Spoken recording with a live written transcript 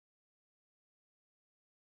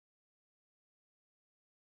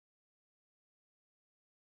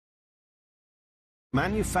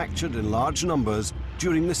manufactured in large numbers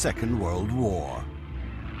during the Second World War.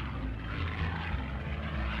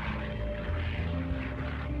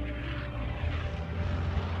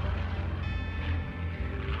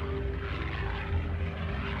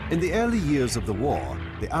 In the early years of the war,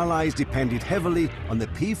 the Allies depended heavily on the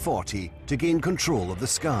P-40 to gain control of the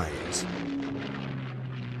skies.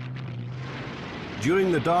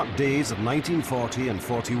 During the dark days of 1940 and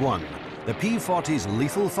 41, the P-40's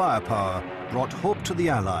lethal firepower brought hope to the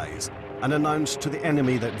Allies and announced to the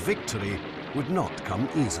enemy that victory would not come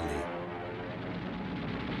easily.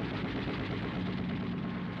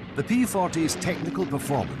 The P-40's technical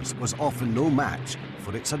performance was often no match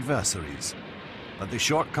for its adversaries. But the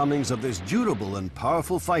shortcomings of this durable and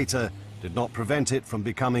powerful fighter did not prevent it from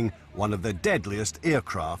becoming one of the deadliest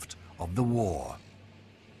aircraft of the war.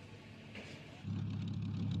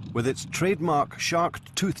 With its trademark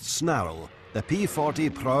shark-toothed snarl, the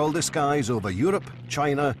P-40 prowled the skies over Europe,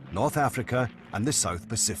 China, North Africa, and the South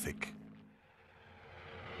Pacific.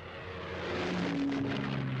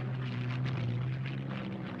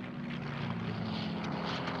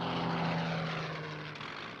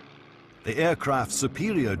 The aircraft's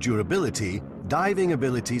superior durability, diving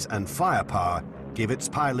abilities, and firepower gave its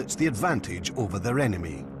pilots the advantage over their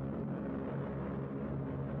enemy.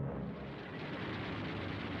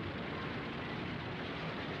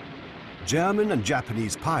 German and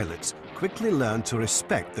Japanese pilots quickly learned to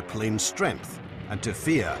respect the plane's strength and to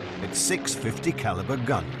fear its 650 caliber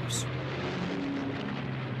guns.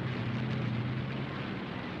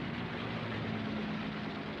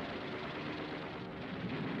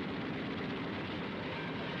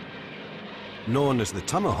 Known as the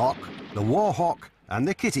Tomahawk, the Warhawk, and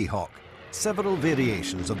the Kitty Hawk, several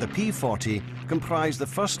variations of the P-40 comprise the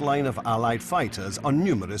first line of Allied fighters on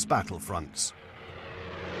numerous battlefronts.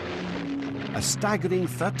 A staggering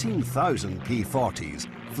 13,000 P-40s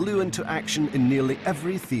flew into action in nearly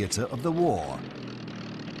every theatre of the war.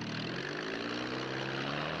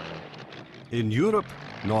 In Europe,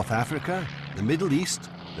 North Africa, the Middle East,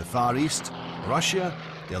 the Far East, Russia,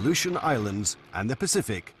 the Aleutian Islands, and the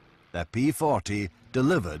Pacific, the P-40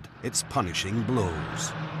 delivered its punishing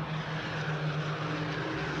blows.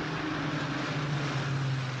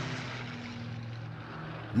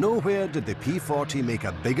 Nowhere did the P-40 make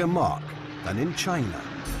a bigger mark than in China.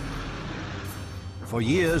 For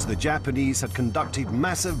years, the Japanese had conducted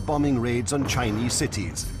massive bombing raids on Chinese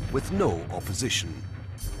cities with no opposition.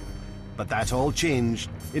 But that all changed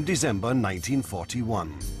in December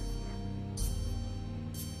 1941.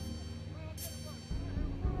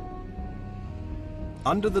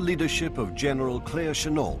 Under the leadership of General Claire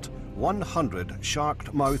Chennault, 100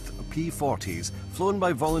 shark-mouthed P-40s flown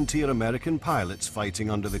by volunteer American pilots fighting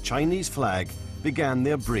under the Chinese flag began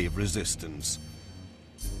their brave resistance.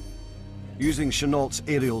 Using Chennault's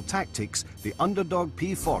aerial tactics, the underdog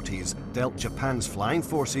P-40s dealt Japan's flying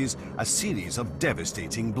forces a series of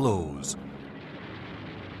devastating blows.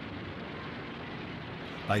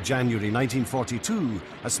 By January 1942,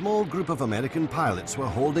 a small group of American pilots were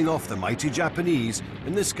holding off the mighty Japanese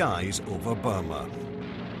in the skies over Burma.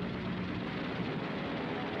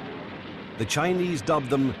 The Chinese dubbed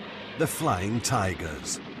them the Flying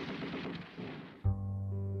Tigers.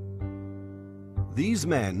 These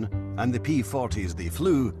men, and the P-40s they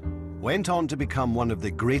flew, went on to become one of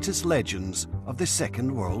the greatest legends of the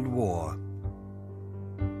Second World War.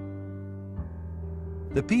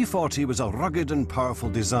 The P-40 was a rugged and powerful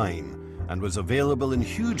design and was available in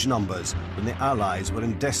huge numbers when the Allies were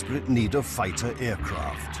in desperate need of fighter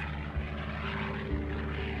aircraft.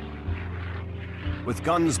 With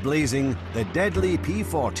guns blazing, the deadly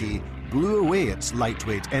P-40 blew away its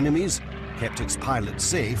lightweight enemies, kept its pilots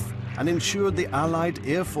safe, and ensured the Allied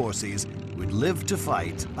air forces would live to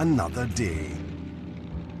fight another day.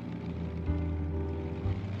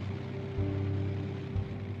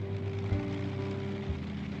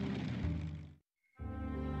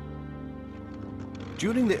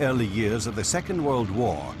 During the early years of the Second World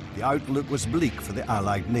War, the outlook was bleak for the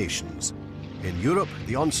Allied nations. In Europe,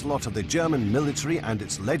 the onslaught of the German military and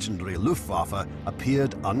its legendary Luftwaffe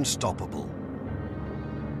appeared unstoppable.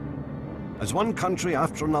 As one country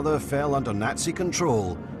after another fell under Nazi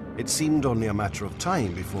control, it seemed only a matter of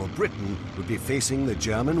time before Britain would be facing the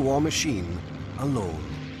German war machine alone.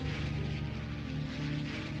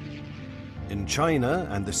 In China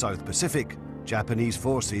and the South Pacific, Japanese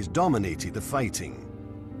forces dominated the fighting.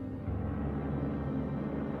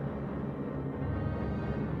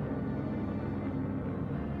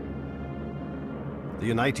 The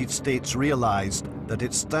United States realized that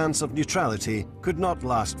its stance of neutrality could not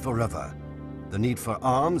last forever. The need for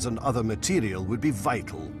arms and other material would be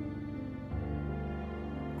vital.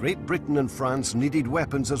 Great Britain and France needed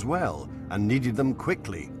weapons as well, and needed them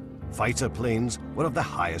quickly. Fighter planes were of the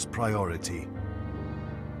highest priority.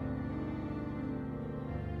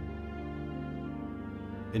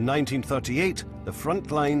 In 1938, the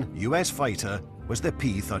frontline US fighter was the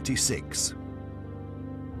P-36.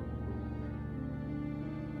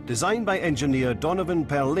 Designed by engineer Donovan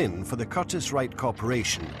Berlin for the Curtiss-Wright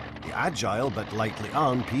Corporation, the agile but lightly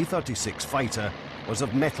armed P-36 fighter was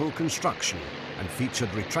of metal construction and featured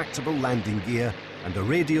retractable landing gear and a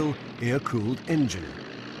radial, air-cooled engine.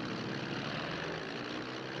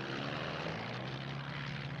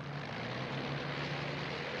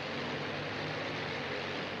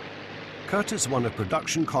 Curtiss won a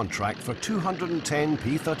production contract for 210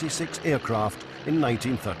 P-36 aircraft in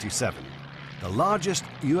 1937, the largest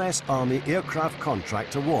US Army aircraft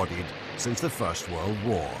contract awarded since the First World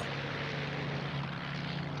War.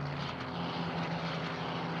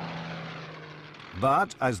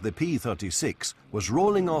 But as the P-36 was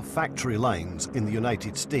rolling off factory lines in the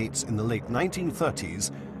United States in the late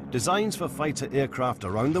 1930s, designs for fighter aircraft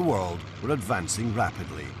around the world were advancing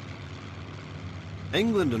rapidly.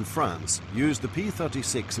 England and France used the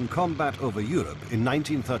P-36 in combat over Europe in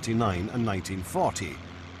 1939 and 1940,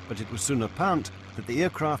 but it was soon apparent that the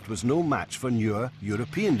aircraft was no match for newer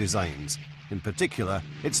European designs, in particular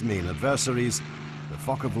its main adversaries, the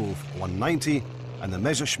Focke-Wulf 190 and the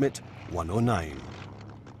Messerschmitt 109.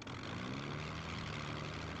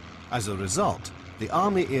 As a result, the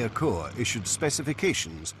Army Air Corps issued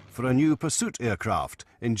specifications for a new pursuit aircraft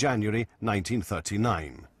in January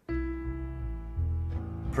 1939.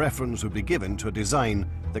 Preference would be given to a design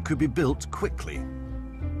that could be built quickly.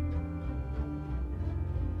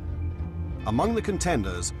 Among the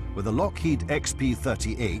contenders were the Lockheed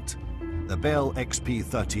XP-38, the Bell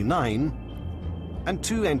XP-39, and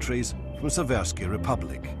two entries from Seversky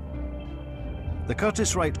Republic. The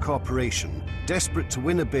Curtiss-Wright Corporation, desperate to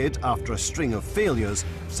win a bid after a string of failures,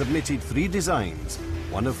 submitted three designs,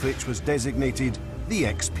 one of which was designated the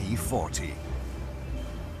XP-40.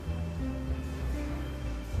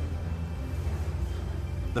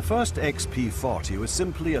 The first XP-40 was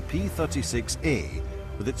simply a P-36A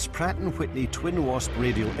with its Pratt & Whitney twin Wasp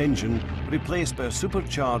radial engine replaced by a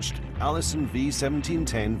supercharged Allison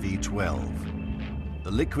V1710 V12. The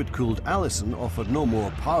liquid-cooled Allison offered no more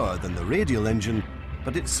power than the radial engine,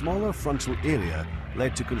 but its smaller frontal area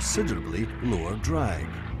led to considerably lower drag.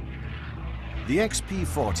 The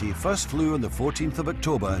XP-40 first flew on the 14th of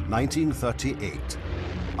October 1938.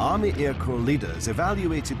 Army Air Corps leaders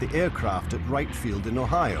evaluated the aircraft at Wright Field in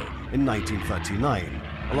Ohio in 1939,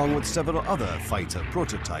 along with several other fighter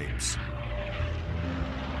prototypes.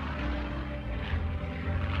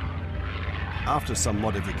 After some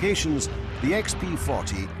modifications, the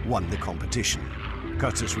XP-40 won the competition.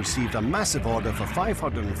 Curtiss received a massive order for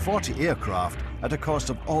 540 aircraft at a cost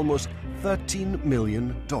of almost $13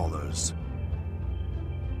 million.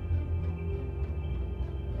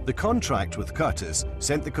 The contract with Curtiss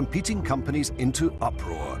sent the competing companies into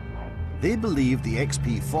uproar. They believed the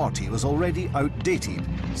XP-40 was already outdated,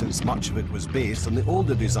 since much of it was based on the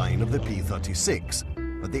older design of the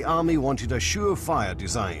P-36, but the Army wanted a surefire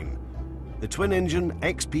design. The twin-engine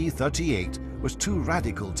XP-38 was too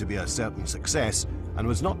radical to be a certain success and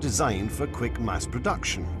was not designed for quick mass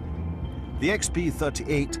production. The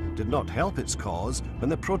XP-38 did not help its cause when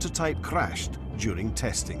the prototype crashed during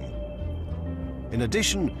testing. In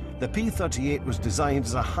addition, the P-38 was designed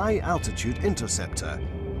as a high-altitude interceptor.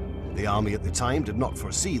 The Army at the time did not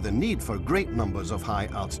foresee the need for great numbers of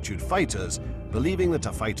high-altitude fighters, believing that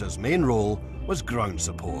a fighter's main role was ground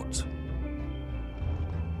support.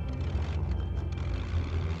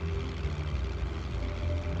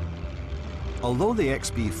 Although the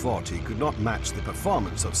XP-40 could not match the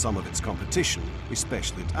performance of some of its competition,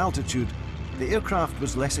 especially at altitude, the aircraft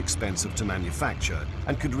was less expensive to manufacture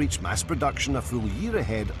and could reach mass production a full year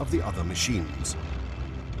ahead of the other machines.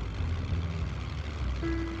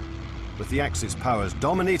 With the Axis powers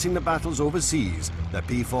dominating the battles overseas, the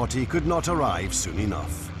P-40 could not arrive soon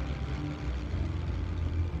enough.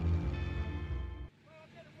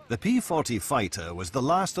 The P-40 fighter was the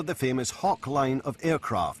last of the famous Hawk line of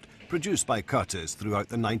aircraft produced by Curtiss throughout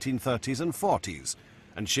the 1930s and 40s,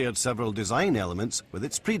 and shared several design elements with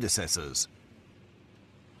its predecessors.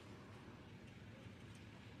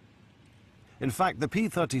 In fact, the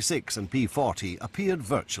P-36 and P-40 appeared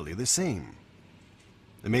virtually the same.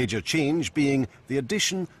 The major change being the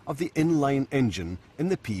addition of the inline engine in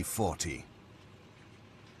the P-40.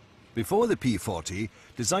 Before the P-40,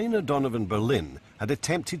 designer Donovan Berlin had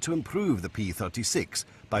attempted to improve the P-36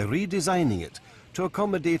 by redesigning it to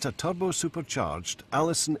accommodate a turbo-supercharged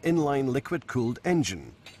Allison inline liquid-cooled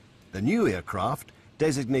engine. The new aircraft,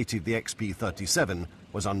 designated the XP-37,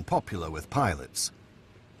 was unpopular with pilots.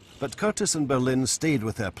 But Curtiss and Berlin stayed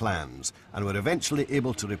with their plans and were eventually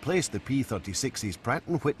able to replace the P-36's Pratt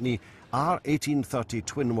 & Whitney R1830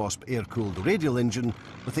 twin-wasp air-cooled radial engine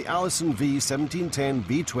with the Allison V1710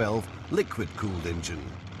 V12 liquid-cooled engine.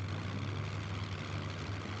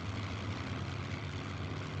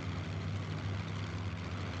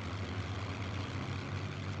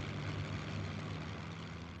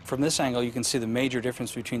 From this angle, you can see the major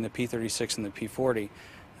difference between the P-36 and the P-40.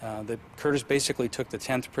 Curtiss basically took the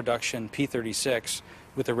 10th production P-36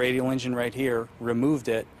 with the radial engine right here, removed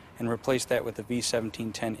it, and replaced that with the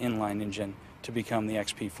V1710 inline engine to become the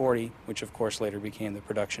XP-40, which of course later became the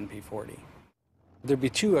production P-40. There'd be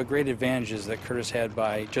two great advantages that Curtiss had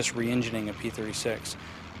by just re-engineering a P-36.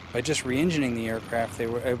 By just re-engineering the aircraft, they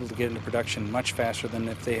were able to get into production much faster than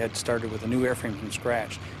if they had started with a new airframe from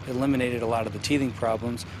scratch. It eliminated a lot of the teething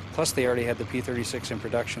problems, plus they already had the P-36 in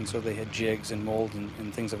production, so they had jigs and mold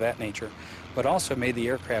and things of that nature. But also made the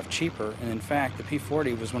aircraft cheaper, and in fact, the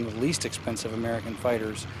P-40 was one of the least expensive American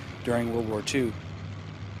fighters during World War II.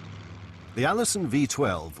 The Allison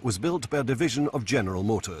V12 was built by a division of General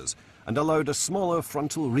Motors and allowed a smaller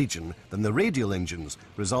frontal region than the radial engines,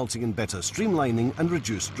 resulting in better streamlining and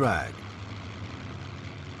reduced drag.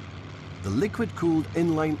 The liquid-cooled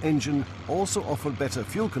inline engine also offered better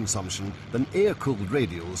fuel consumption than air-cooled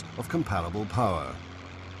radials of comparable power.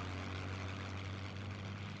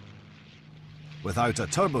 Without a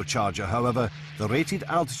turbocharger, however, the rated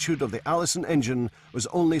altitude of the Allison engine was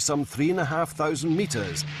only some 3,500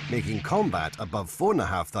 meters, making combat above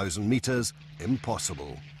 4,500 meters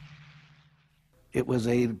impossible. It was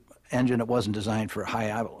an engine that wasn't designed for high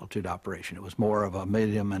altitude operation. It was more of a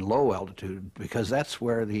medium and low altitude because that's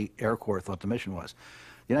where the Air Corps thought the mission was.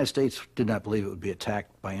 The United States did not believe it would be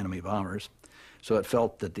attacked by enemy bombers, so it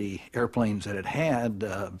felt that the airplanes that it had,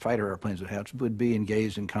 fighter airplanes that it had, would be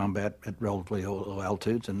engaged in combat at relatively low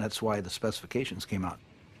altitudes, and that's why the specifications came out.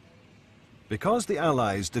 Because the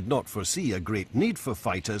Allies did not foresee a great need for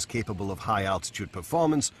fighters capable of high altitude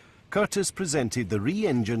performance, Curtiss presented the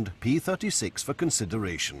re-engined P-36 for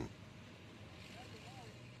consideration.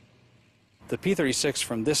 The P-36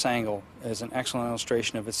 from this angle is an excellent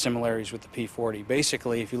illustration of its similarities with the P-40.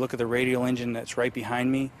 Basically, if you look at the radial engine that's right behind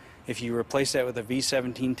me, if you replace that with a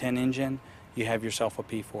V1710 engine, you have yourself a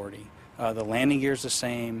P-40. The landing gear's the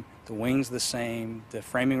same, the wing's the same, the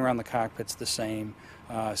framing around the cockpit's the same,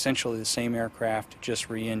 essentially the same aircraft, just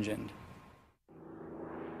re-engined.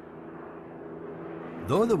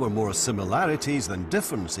 Though there were more similarities than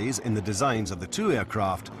differences in the designs of the two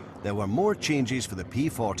aircraft, there were more changes for the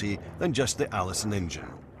P-40 than just the Allison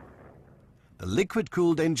engine. The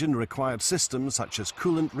liquid-cooled engine required systems such as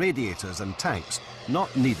coolant radiators and tanks,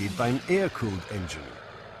 not needed by an air-cooled engine.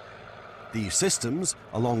 These systems,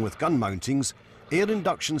 along with gun mountings, air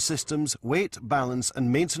induction systems, weight, balance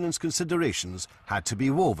and maintenance considerations had to be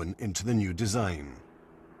woven into the new design.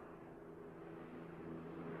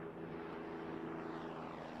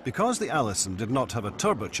 Because the Allison did not have a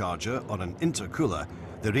turbocharger or an intercooler,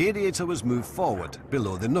 the radiator was moved forward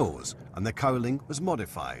below the nose and the cowling was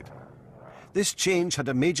modified. This change had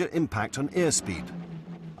a major impact on airspeed.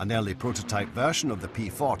 An early prototype version of the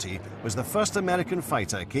P-40 was the first American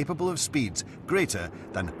fighter capable of speeds greater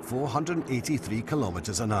than 483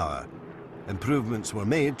 kilometers an hour. Improvements were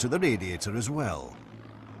made to the radiator as well.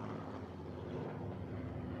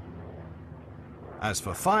 As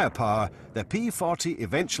for firepower, the P-40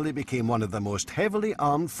 eventually became one of the most heavily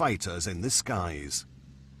armed fighters in the skies.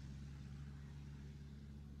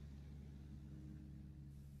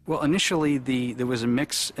 Well, initially there was a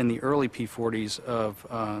mix in the early P-40s of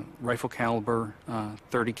rifle caliber,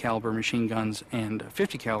 30 caliber machine guns and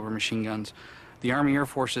 50 caliber machine guns. The Army Air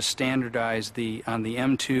Forces standardized on the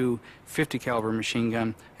M2 50 caliber machine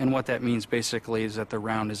gun, and what that means basically is that the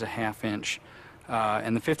round is a ½ inch.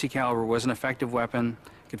 And the 50 caliber was an effective weapon,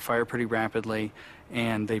 could fire pretty rapidly,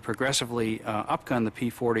 and they progressively upgunned the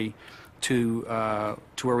P-40 to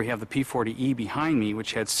where we have the P-40E behind me,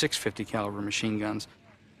 which had 6 50 caliber machine guns.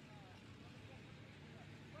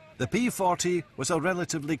 The P-40 was a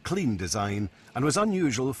relatively clean design and was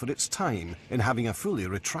unusual for its time in having a fully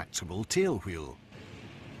retractable tail wheel.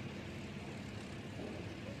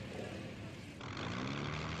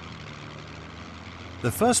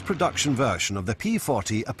 The first production version of the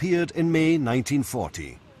P-40 appeared in May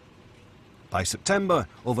 1940. By September,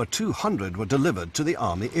 over 200 were delivered to the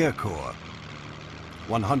Army Air Corps.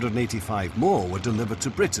 185 more were delivered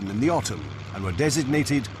to Britain in the autumn and were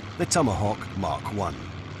designated the Tomahawk Mark I.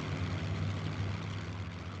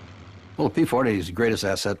 Well, the P-40's greatest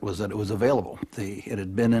asset was that it was available. It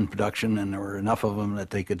had been in production, and there were enough of them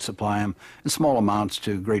that they could supply them in small amounts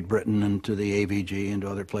to Great Britain and to the AVG and to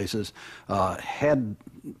other places. Had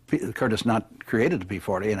Curtiss not created the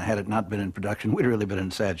P-40 and had it not been in production, we'd really been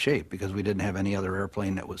in sad shape because we didn't have any other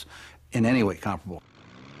airplane that was in any way comparable.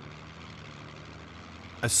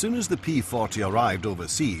 As soon as the P-40 arrived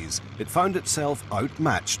overseas, it found itself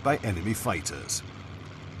outmatched by enemy fighters.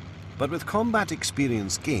 But with combat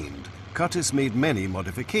experience gained, Curtiss made many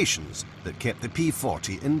modifications that kept the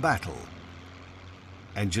P-40 in battle.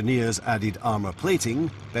 Engineers added armor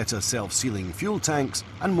plating, better self-sealing fuel tanks,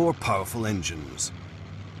 and more powerful engines.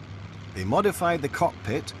 They modified the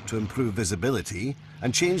cockpit to improve visibility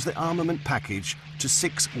and changed the armament package to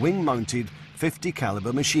 6 wing-mounted 50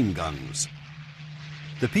 caliber machine guns.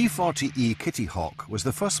 The P-40E Kitty Hawk was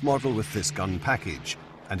the first model with this gun package,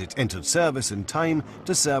 and it entered service in time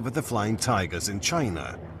to serve with the Flying Tigers in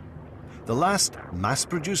China. The last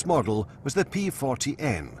mass-produced model was the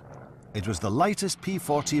P-40N. It was the lightest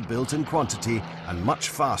P-40 built in quantity and much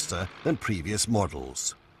faster than previous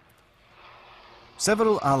models.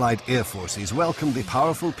 Several Allied air forces welcomed the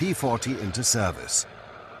powerful P-40 into service.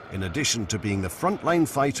 In addition to being the frontline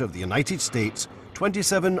fighter of the United States,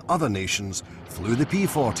 27 other nations flew the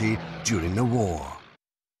P-40 during the war.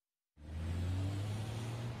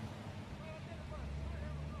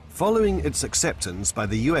 Following its acceptance by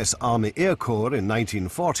the US Army Air Corps in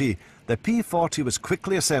 1940, the P-40 was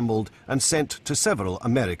quickly assembled and sent to several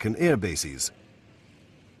American air bases.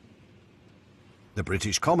 The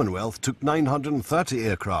British Commonwealth took 930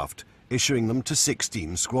 aircraft, issuing them to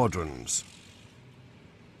 16 squadrons.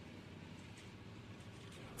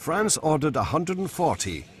 France ordered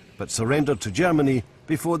 140, but surrendered to Germany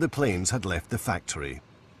before the planes had left the factory.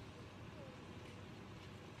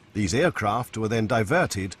 These aircraft were then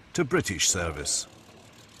diverted to British service.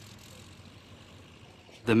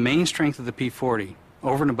 The main strength of the P-40,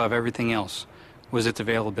 over and above everything else, was its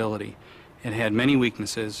availability. It had many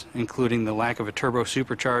weaknesses, including the lack of a turbo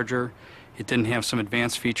supercharger. It didn't have some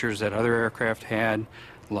advanced features that other aircraft had,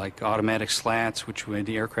 like automatic slats, which made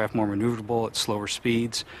the aircraft more maneuverable at slower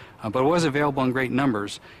speeds. But it was available in great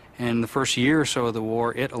numbers. And in the first year or so of the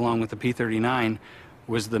war, it, along with the P-39,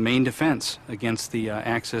 was the main defense against the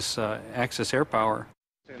Axis air power.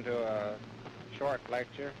 Into a short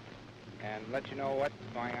lecture and let you know what's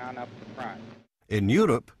going on up the front. In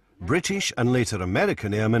Europe, British and later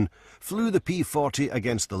American airmen flew the P-40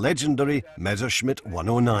 against the legendary Messerschmitt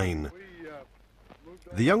 109.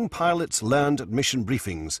 The young pilots learned at mission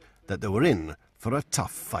briefings that they were in for a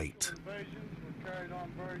tough fight.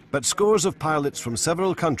 But scores of pilots from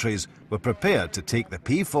several countries were prepared to take the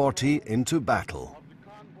P-40 into battle.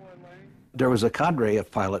 There was a cadre of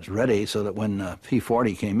pilots ready so that when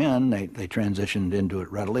P-40 came in, they transitioned into it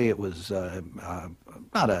readily. It was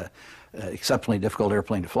not an exceptionally difficult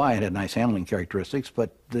airplane to fly. It had nice handling characteristics,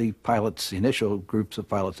 but the pilots, the initial groups of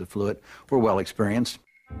pilots that flew it, were well experienced.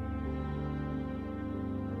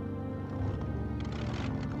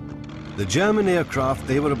 The German aircraft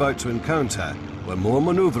they were about to encounter were more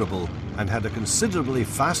maneuverable and had a considerably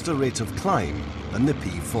faster rate of climb than the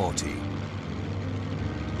P-40.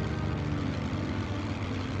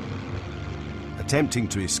 Attempting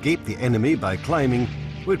to escape the enemy by climbing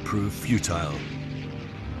would prove futile.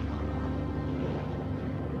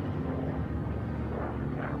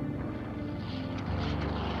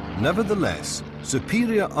 Nevertheless,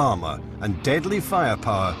 superior armor and deadly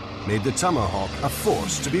firepower made the Tomahawk a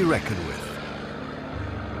force to be reckoned with.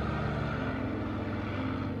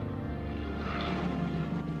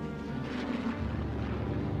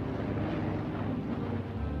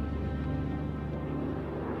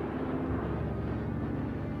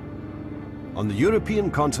 On the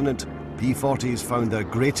European continent, P-40s found their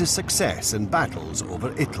greatest success in battles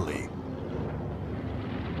over Italy.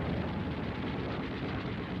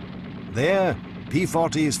 There,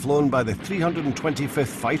 P-40s flown by the 325th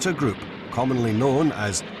Fighter Group, commonly known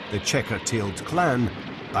as the Checker-tailed Clan,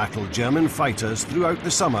 battled German fighters throughout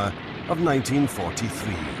the summer of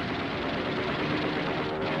 1943.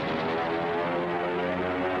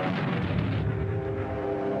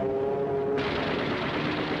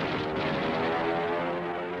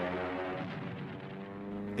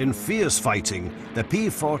 In fierce fighting, the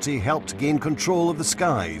P-40 helped gain control of the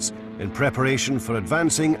skies in preparation for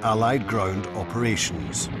advancing Allied ground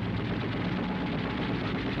operations.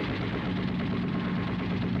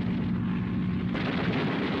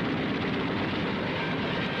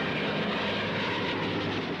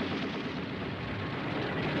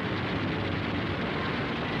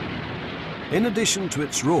 In addition to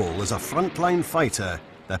its role as a frontline fighter,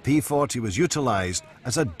 the P-40 was utilized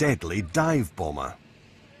as a deadly dive bomber.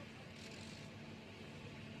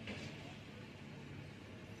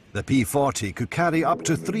 The P-40 could carry up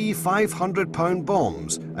to 3 500-pound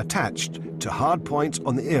bombs attached to hard points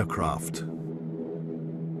on the aircraft.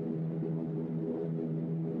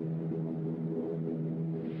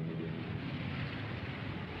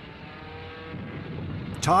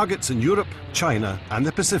 Targets in Europe, China, and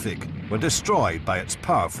the Pacific were destroyed by its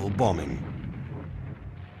powerful bombing.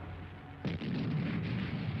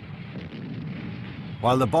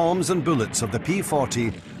 While the bombs and bullets of the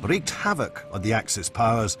P-40 wreaked havoc on the Axis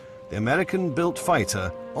powers, the American-built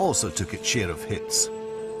fighter also took its share of hits.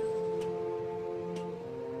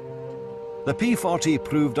 The P-40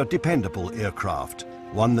 proved a dependable aircraft,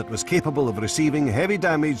 one that was capable of receiving heavy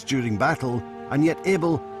damage during battle and yet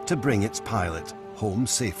able to bring its pilot home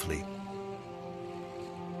safely.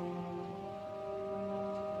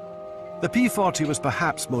 The P-40 was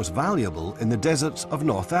perhaps most valuable in the deserts of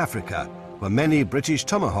North Africa, where many British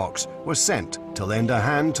Tomahawks were sent to lend a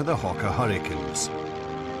hand to the Hawker Hurricanes.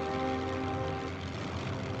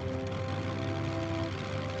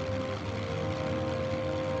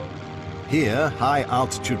 Here,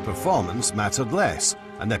 high-altitude performance mattered less,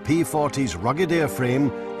 and the P-40's rugged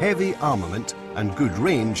airframe, heavy armament, and good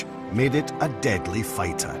range made it a deadly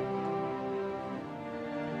fighter.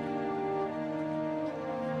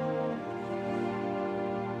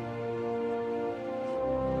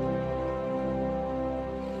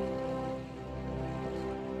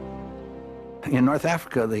 In North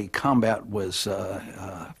Africa, the combat was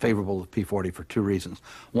favorable to P-40 for two reasons.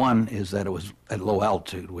 One is that it was at low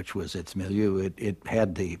altitude, which was its milieu. It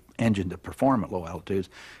had the engine to perform at low altitudes.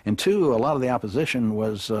 And two, a lot of the opposition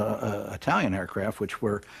was Italian aircraft, which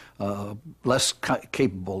were less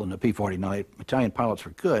capable than the P-40. Now, Italian pilots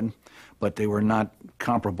were good, but they were not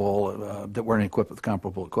comparable, that weren't equipped with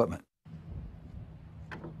comparable equipment.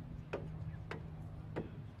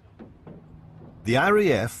 The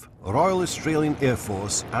RAF, Royal Australian Air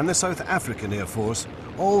Force, and the South African Air Force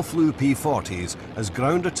all flew P-40s as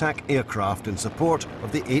ground attack aircraft in support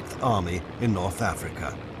of the 8th Army in North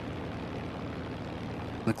Africa.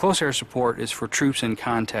 The close air support is for troops in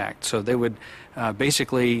contact. So they would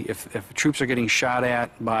basically, if troops are getting shot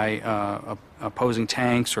at by opposing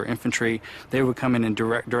tanks or infantry, they would come in and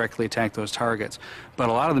directly attack those targets. But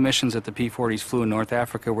a lot of the missions that the P-40s flew in North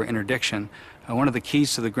Africa were interdiction. One of the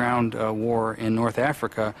keys to the ground war in North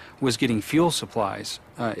Africa was getting fuel supplies.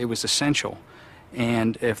 It was essential.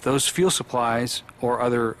 And if those fuel supplies or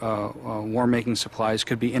other war-making supplies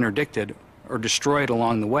could be interdicted or destroyed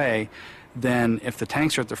along the way, then if the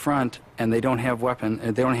tanks are at the front and they don't have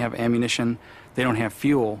they don't have ammunition, they don't have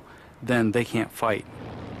fuel, then they can't fight.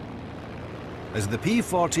 As the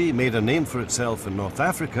P-40 made a name for itself in North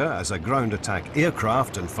Africa as a ground attack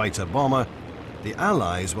aircraft and fighter bomber, the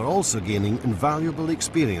Allies were also gaining invaluable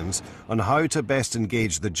experience on how to best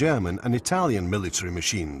engage the German and Italian military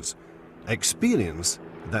machines. Experience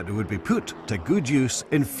that would be put to good use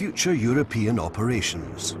in future European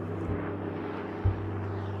operations.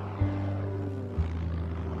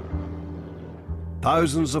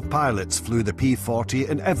 Thousands of pilots flew the P-40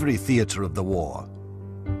 in every theatre of the war.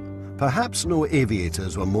 Perhaps no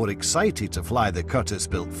aviators were more excited to fly the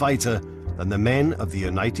Curtiss-built fighter than the men of the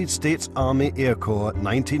United States Army Air Corps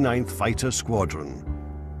 99th Fighter Squadron.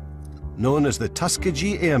 Known as the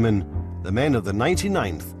Tuskegee Airmen, the men of the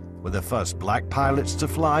 99th were the first black pilots to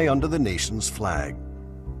fly under the nation's flag.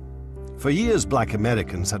 For years, black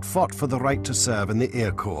Americans had fought for the right to serve in the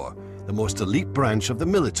Air Corps, the most elite branch of the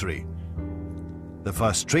military. The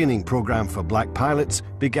first training program for black pilots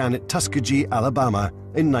began at Tuskegee, Alabama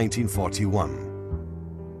in 1941.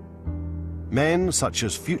 Men such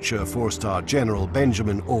as future four-star General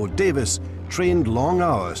Benjamin O. Davis trained long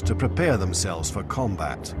hours to prepare themselves for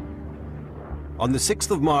combat. On the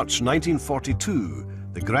 6th of March 1942,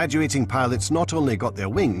 the graduating pilots not only got their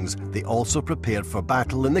wings, they also prepared for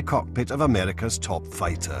battle in the cockpit of America's top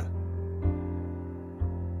fighter.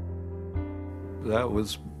 That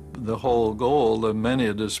was the whole goal. That many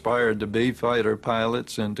had aspired to be fighter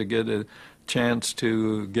pilots and to get a chance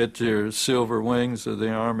to get your silver wings of the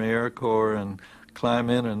Army Air Corps and climb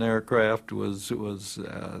in an aircraft that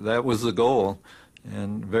was the goal,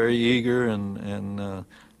 and very eager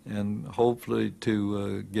and hopefully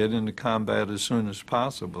to get into combat as soon as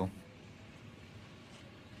possible.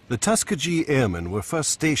 The Tuskegee Airmen were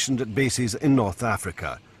first stationed at bases in North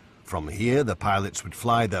Africa. From here, the pilots would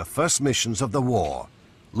fly their first missions of the war,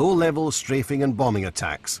 low-level strafing and bombing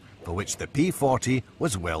attacks, for which the P-40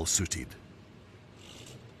 was well suited.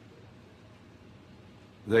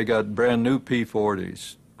 They got brand new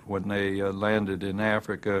P-40s, when they landed in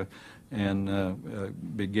Africa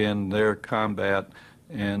and began their combat.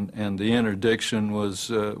 And the interdiction was,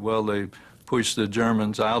 well, they pushed the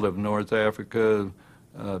Germans out of North Africa,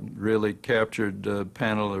 really captured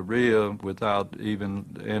Pantelleria without even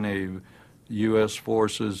any U.S.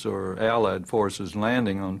 forces or Allied forces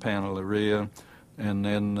landing on Pantelleria, and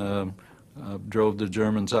then drove the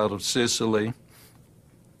Germans out of Sicily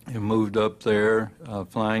and moved up there,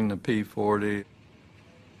 flying the P-40.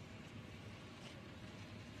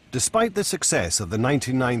 Despite the success of the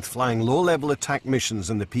 99th Flying Low-Level Attack Missions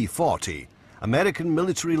in the P-40, American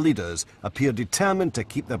military leaders appear determined to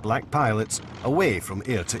keep the black pilots away from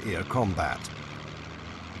air-to-air combat.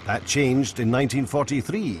 That changed in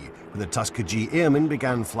 1943, when the Tuskegee Airmen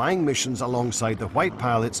began flying missions alongside the white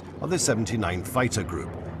pilots of the 79th Fighter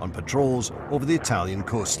Group on patrols over the Italian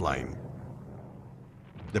coastline.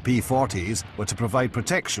 The P-40s were to provide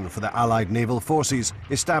protection for the Allied naval forces,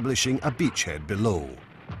 establishing a beachhead below.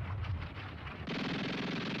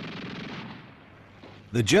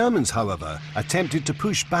 The Germans, however, attempted to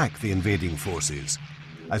push back the invading forces.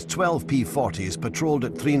 As 12 P-40s patrolled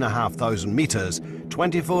at 3,500 meters,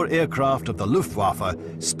 24 aircraft of the Luftwaffe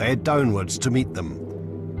sped downwards to meet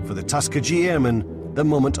them. For the Tuskegee Airmen, the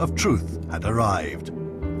moment of truth had arrived.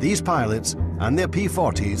 These pilots and their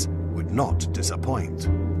P-40s would not disappoint.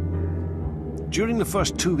 During the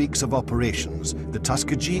first 2 weeks of operations, the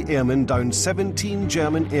Tuskegee Airmen downed 17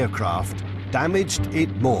 German aircraft, damaged 8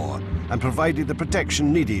 more, and provided the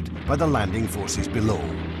protection needed by the landing forces below.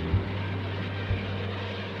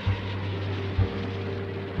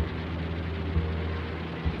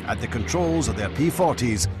 At the controls of their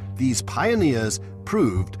P-40s, these pioneers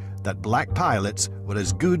proved that black pilots were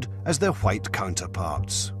as good as their white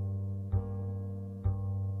counterparts.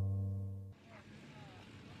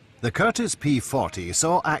 The Curtiss P-40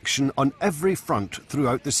 saw action on every front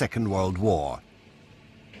throughout the Second World War.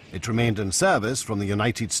 It remained in service from the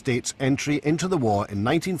United States' entry into the war in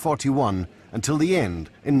 1941 until the end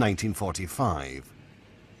in 1945.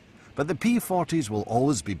 But the P-40s will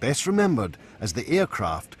always be best remembered as the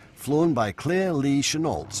aircraft flown by Claire Lee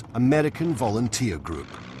Chennault's American volunteer group,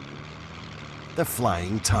 the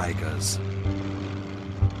Flying Tigers.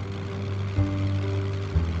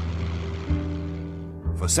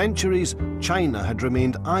 For centuries, China had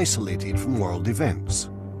remained isolated from world events.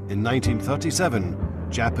 In 1937,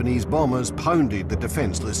 Japanese bombers pounded the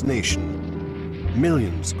defenseless nation.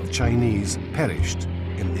 Millions of Chinese perished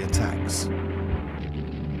in the attacks.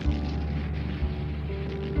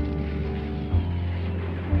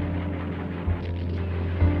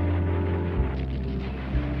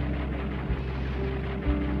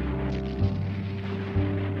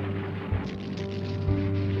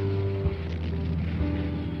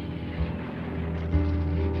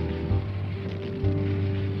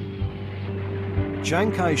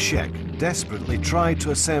 Chiang Kai-shek desperately tried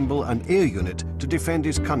to assemble an air unit to defend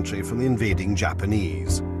his country from the invading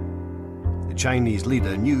Japanese. The Chinese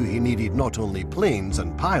leader knew he needed not only planes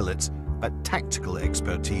and pilots, but tactical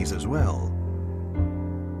expertise as well.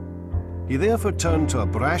 He therefore turned to a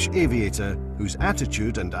brash aviator whose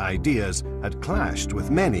attitude and ideas had clashed with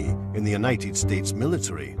many in the United States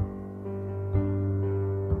military.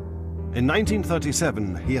 In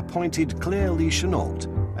 1937, he appointed Claire Lee Chennault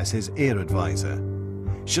as his air advisor.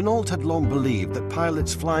 Chennault had long believed that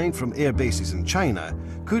pilots flying from air bases in China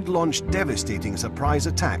could launch devastating surprise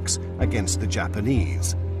attacks against the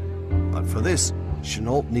Japanese. But for this,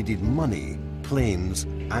 Chennault needed money, planes,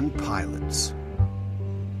 and pilots.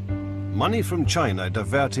 Money from China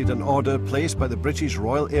diverted an order placed by the British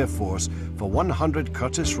Royal Air Force for 100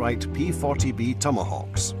 Curtiss-Wright P-40B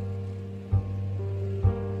Tomahawks.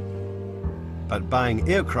 But buying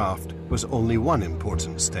aircraft was only one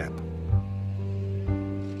important step.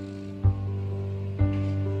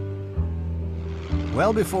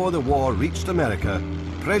 Well before the war reached America,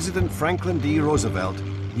 President Franklin D. Roosevelt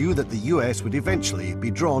knew that the US would eventually be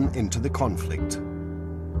drawn into the conflict.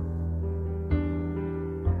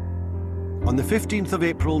 On the 15th of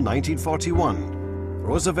April 1941,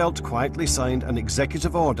 Roosevelt quietly signed an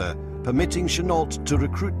executive order permitting Chennault to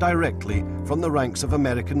recruit directly from the ranks of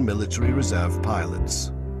American military reserve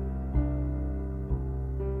pilots.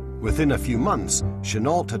 Within a few months,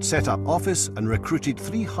 Chennault had set up office and recruited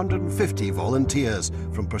 350 volunteers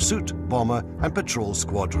from pursuit, bomber, and patrol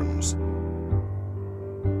squadrons.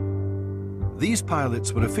 These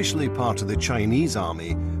pilots were officially part of the Chinese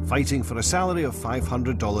army, fighting for a salary of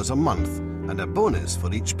 $500 a month and a bonus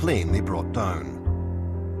for each plane they brought down.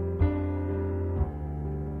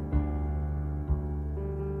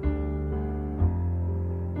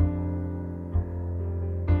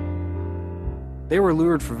 They were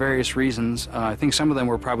lured for various reasons. I think some of them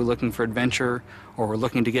were probably looking for adventure or were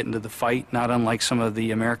looking to get into the fight, not unlike some of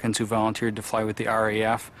the Americans who volunteered to fly with the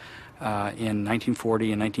RAF in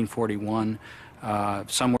 1940 and 1941.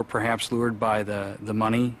 Some were perhaps lured by the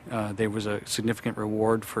money. There was a significant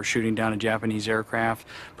reward for shooting down a Japanese aircraft,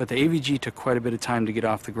 but the AVG took quite a bit of time to get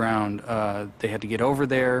off the ground. They had to get over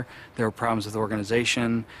there. There were problems with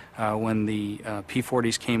organization. When the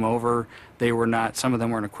P-40s came over, they were not, some of them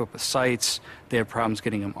weren't equipped with sights. They had problems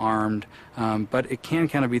getting them armed. But it can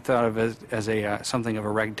kind of be thought of as a, something of a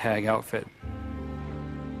ragtag outfit.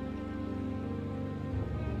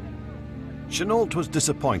 Chennault was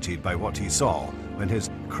disappointed by what he saw when his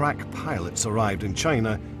crack pilots arrived in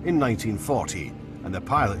China in 1940, and the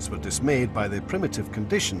pilots were dismayed by the primitive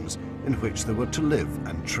conditions in which they were to live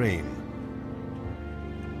and train.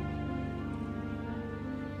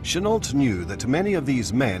 Chennault knew that many of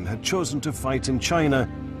these men had chosen to fight in China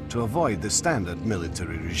to avoid the standard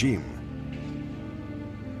military regime.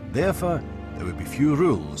 Therefore, there would be few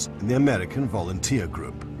rules in the American volunteer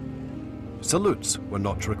group. Salutes were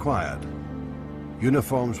not required.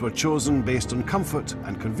 Uniforms were chosen based on comfort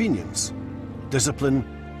and convenience. Discipline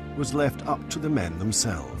was left up to the men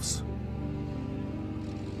themselves.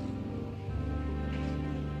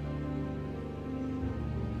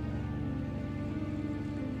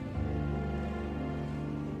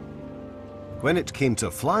 When it came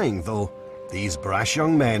to flying, though, these brash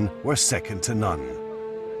young men were second to none.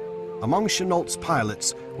 Among Chennault's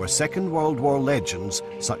pilots were Second World War legends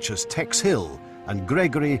such as Tex Hill and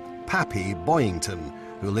Gregory "Pappy" Boyington,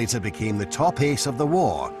 who later became the top ace of the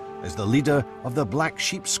war as the leader of the Black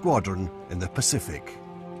Sheep Squadron in the Pacific.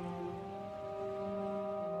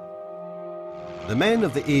 The men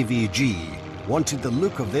of the AVG wanted the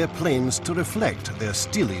look of their planes to reflect their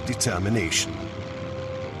steely determination.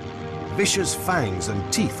 Vicious fangs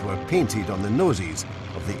and teeth were painted on the noses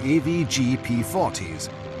of the AVG P-40s,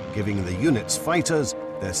 giving the unit's fighters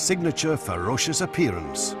their signature ferocious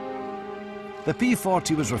appearance. The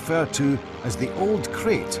P-40 was referred to as the old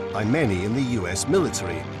crate by many in the US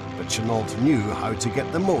military, but Chennault knew how to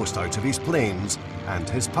get the most out of his planes and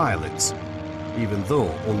his pilots, even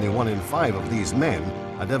though only 1 in 5 of these men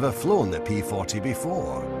had ever flown the P-40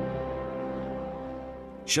 before.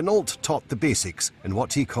 Chennault taught the basics in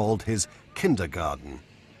what he called his kindergarten.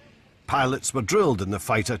 Pilots were drilled in the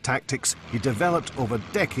fighter tactics he developed over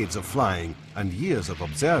decades of flying and years of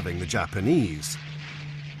observing the Japanese.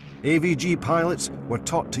 AVG pilots were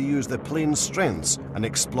taught to use the plane's strengths and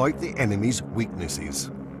exploit the enemy's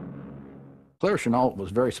weaknesses. Claire Chennault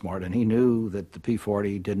was very smart, and he knew that the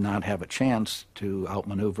P-40 did not have a chance to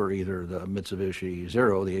outmaneuver either the Mitsubishi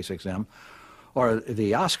Zero, the A6M, or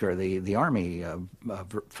the Oscar, the Army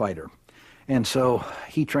fighter. And so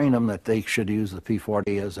he trained them that they should use the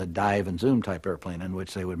P-40 as a dive and zoom type airplane, in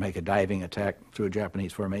which they would make a diving attack through a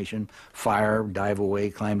Japanese formation, fire, dive away,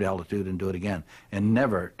 climb to altitude, and do it again, and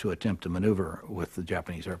never to attempt to maneuver with the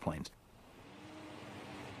Japanese airplanes.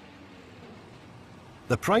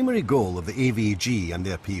 The primary goal of the AVG and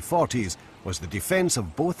their P-40s was the defense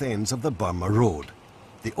of both ends of the Burma Road,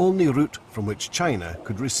 the only route from which China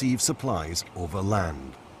could receive supplies over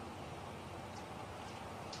land.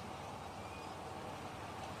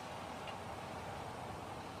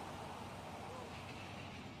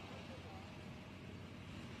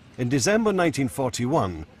 In December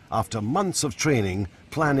 1941, after months of training,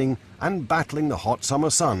 planning and battling the hot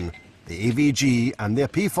summer sun, the AVG and their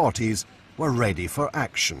P-40s were ready for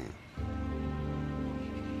action.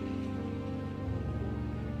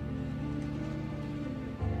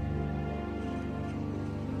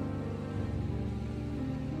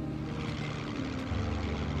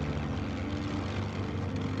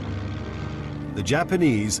 The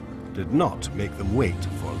Japanese did not make them wait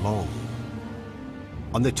for long.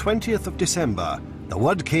 On the 20th of December, the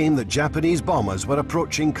word came that Japanese bombers were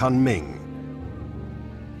approaching Kunming.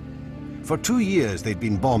 For 2 years they'd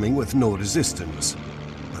been bombing with no resistance,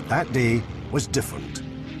 but that day was different.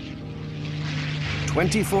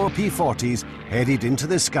 24 P-40s headed into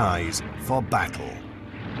the skies for battle.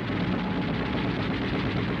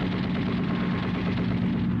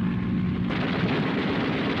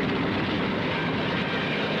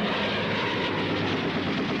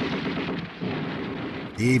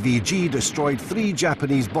 The AVG destroyed 3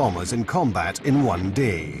 Japanese bombers in combat in 1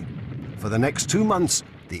 day. For the next 2 months,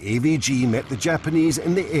 the AVG met the Japanese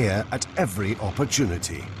in the air at every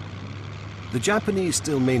opportunity. The Japanese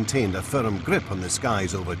still maintained a firm grip on the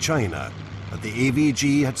skies over China, but the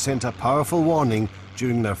AVG had sent a powerful warning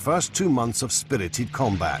during their first 2 months of spirited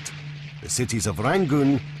combat. The cities of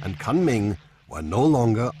Rangoon and Kunming were no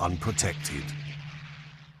longer unprotected.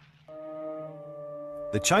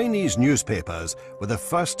 The Chinese newspapers were the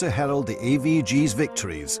first to herald the AVG's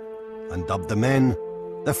victories and dubbed the men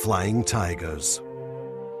the Flying Tigers.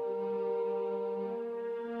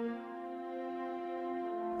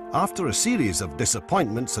 After a series of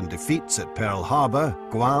disappointments and defeats at Pearl Harbor,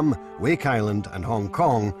 Guam, Wake Island and Hong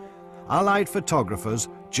Kong, Allied photographers,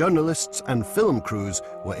 journalists and film crews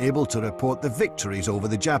were able to report the victories over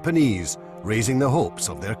the Japanese, raising the hopes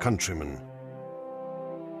of their countrymen.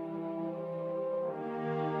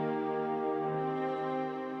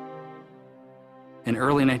 In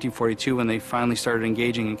early 1942, when they finally started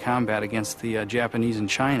engaging in combat against the Japanese in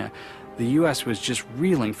China, the U.S. was just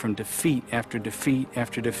reeling from defeat after defeat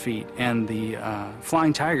after defeat, and the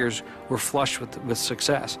Flying Tigers were flush with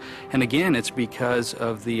success. And again, it's because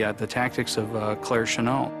of the tactics of Claire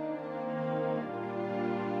Chennault.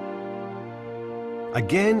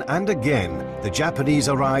 Again and again, the Japanese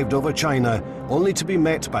arrived over China, only to be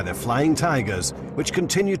met by the Flying Tigers, which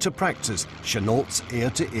continued to practice Chennault's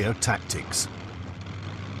air-to-air tactics.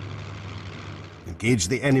 Engage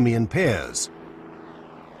the enemy in pairs.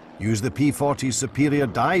 Use the P-40's superior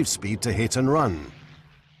dive speed to hit and run.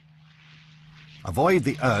 Avoid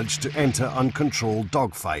the urge to enter uncontrolled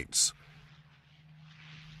dogfights.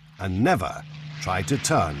 And never try to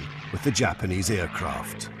turn with the Japanese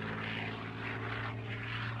aircraft.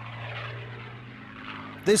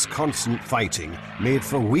 This constant fighting made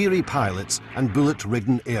for weary pilots and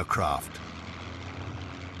bullet-ridden aircraft.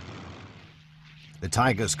 The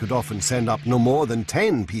Tigers could often send up no more than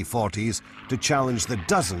 10 P-40s to challenge the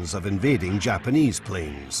dozens of invading Japanese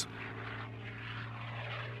planes.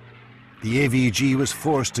 The AVG was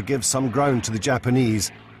forced to give some ground to the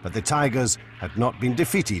Japanese, but the Tigers had not been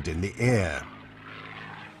defeated in the air.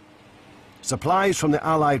 Supplies from the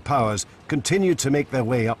Allied powers continued to make their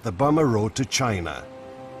way up the Burma Road to China.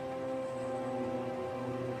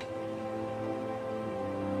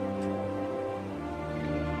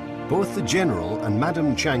 Both the General and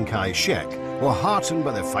Madame Chiang Kai-shek were heartened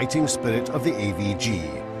by the fighting spirit of the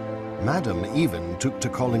AVG. Madame even took to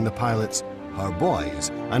calling the pilots her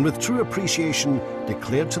boys, and with true appreciation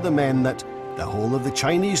declared to the men that the whole of the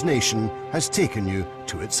Chinese nation has taken you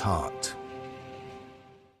to its heart.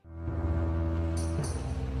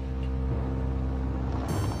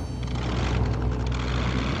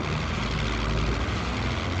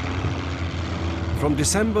 From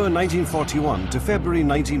December 1941 to February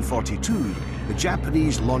 1942, the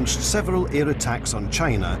Japanese launched several air attacks on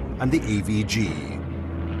China and the AVG.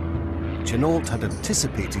 Chennault had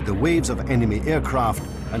anticipated the waves of enemy aircraft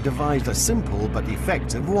and devised a simple but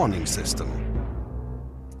effective warning system.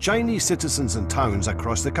 Chinese citizens and towns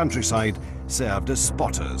across the countryside served as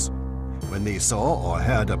spotters. When they saw or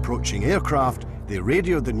heard approaching aircraft, they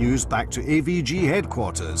radioed the news back to AVG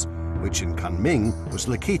headquarters, which in Kunming was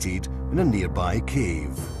located in a nearby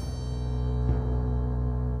cave.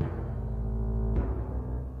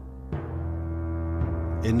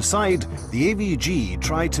 Inside, the AVG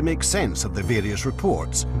tried to make sense of the various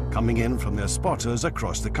reports coming in from their spotters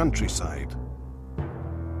across the countryside.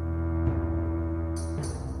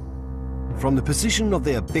 From the position of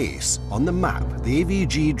their base on the map, the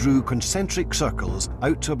AVG drew concentric circles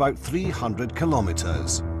out to about 300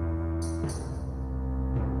 kilometers.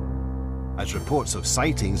 As reports of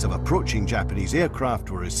sightings of approaching Japanese aircraft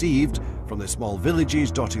were received from the small villages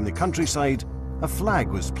dotting the countryside, a flag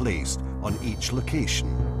was placed on each location.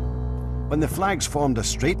 When the flags formed a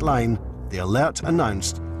straight line, the alert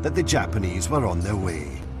announced that the Japanese were on their way.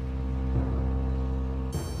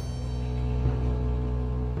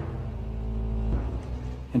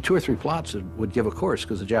 And 2 or 3 plots would give a course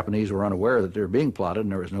because the Japanese were unaware that they were being plotted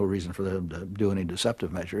and there was no reason for them to do any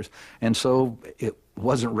deceptive measures. And so it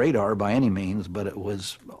wasn't radar by any means, but it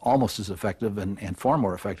was almost as effective and far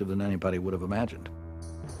more effective than anybody would have imagined.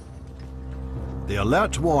 The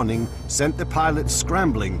alert warning sent the pilots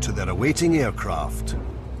scrambling to their awaiting aircraft.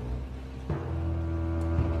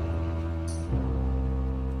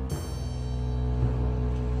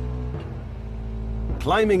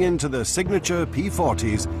 Climbing into their signature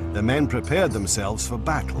P-40s, the men prepared themselves for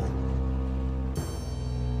battle.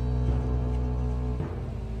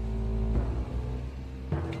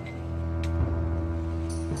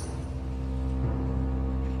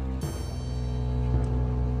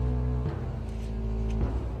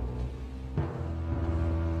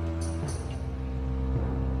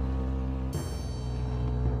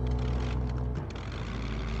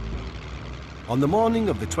 On the morning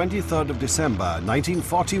of the 23rd of December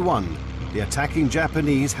 1941, the attacking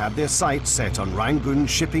Japanese had their sights set on Rangoon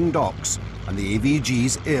shipping docks and the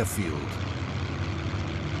AVG's airfield.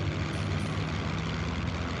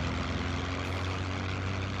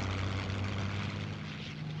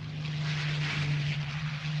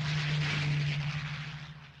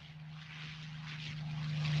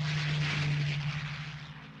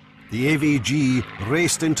 The AVG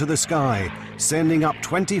raced into the sky, sending up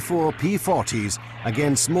 24 P-40s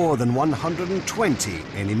against more than 120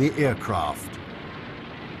 enemy aircraft.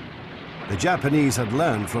 The Japanese had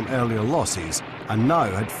learned from earlier losses and now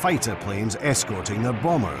had fighter planes escorting their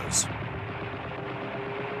bombers.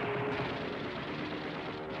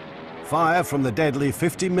 Fire from the deadly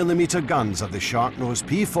 50mm guns of the sharp-nosed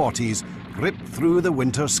P-40s ripped through the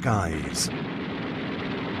winter skies.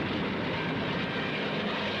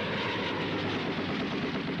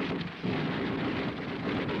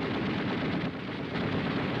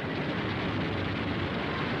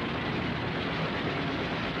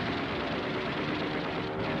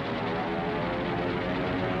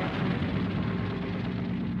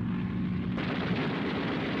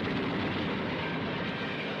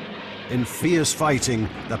 In fierce fighting,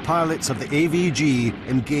 the pilots of the AVG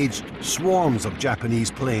engaged swarms of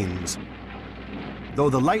Japanese planes. Though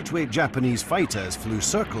the lightweight Japanese fighters flew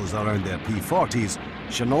circles around their P-40s,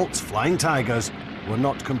 Chennault's Flying Tigers were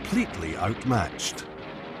not completely outmatched.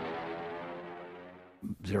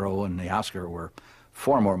 Zero and the Oscar were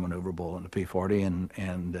far more maneuverable than the P-40,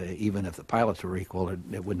 and even if the pilots were equal,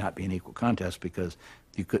 it would not be an equal contest because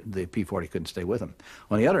the P-40 couldn't stay with them.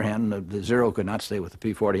 On the other hand, the Zero could not stay with the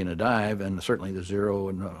P-40 in a dive, and certainly the Zero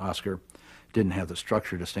and the Oscar didn't have the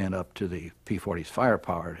structure to stand up to the P-40's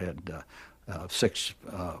firepower. It had 6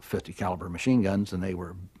 50 caliber machine guns, and they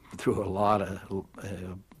were threw a lot of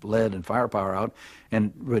lead and firepower out,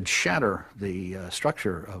 and would shatter the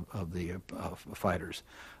structure of the fighters,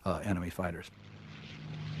 enemy fighters.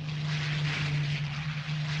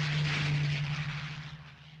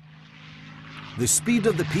 The speed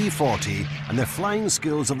of the P-40 and the flying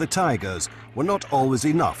skills of the Tigers were not always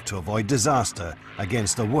enough to avoid disaster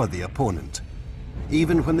against a worthy opponent.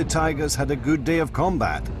 Even when the Tigers had a good day of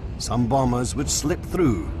combat, some bombers would slip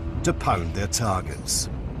through to pound their targets.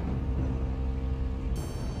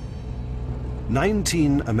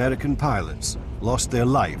 19 American pilots lost their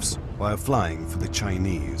lives while flying for the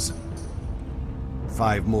Chinese.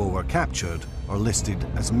 5 more were captured or listed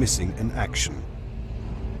as missing in action.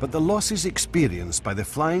 But the losses experienced by the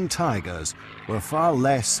Flying Tigers were far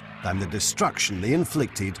less than the destruction they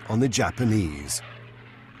inflicted on the Japanese.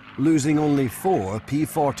 Losing only 4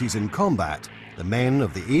 P-40s in combat, the men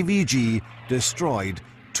of the AVG destroyed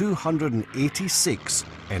 286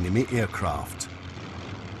 enemy aircraft.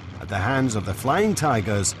 At the hands of the Flying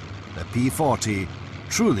Tigers, the P-40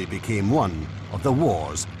 truly became one of the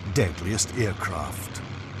war's deadliest aircraft.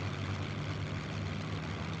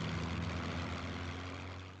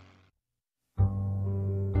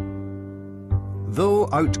 Though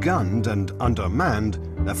outgunned and undermanned,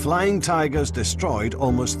 the Flying Tigers destroyed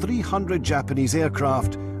almost 300 Japanese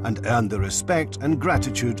aircraft and earned the respect and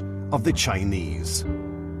gratitude of the Chinese.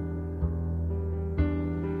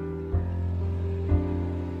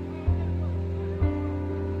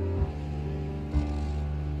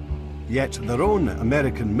 Yet their own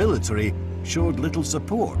American military showed little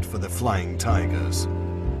support for the Flying Tigers.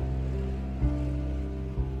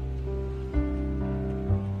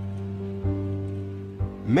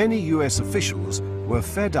 Many US officials were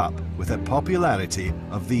fed up with the popularity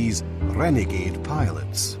of these renegade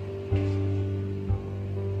pilots.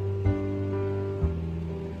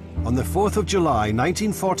 On the 4th of July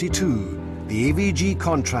 1942, the AVG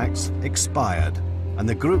contracts expired, and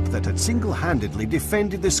the group that had single-handedly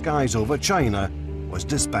defended the skies over China was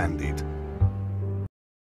disbanded.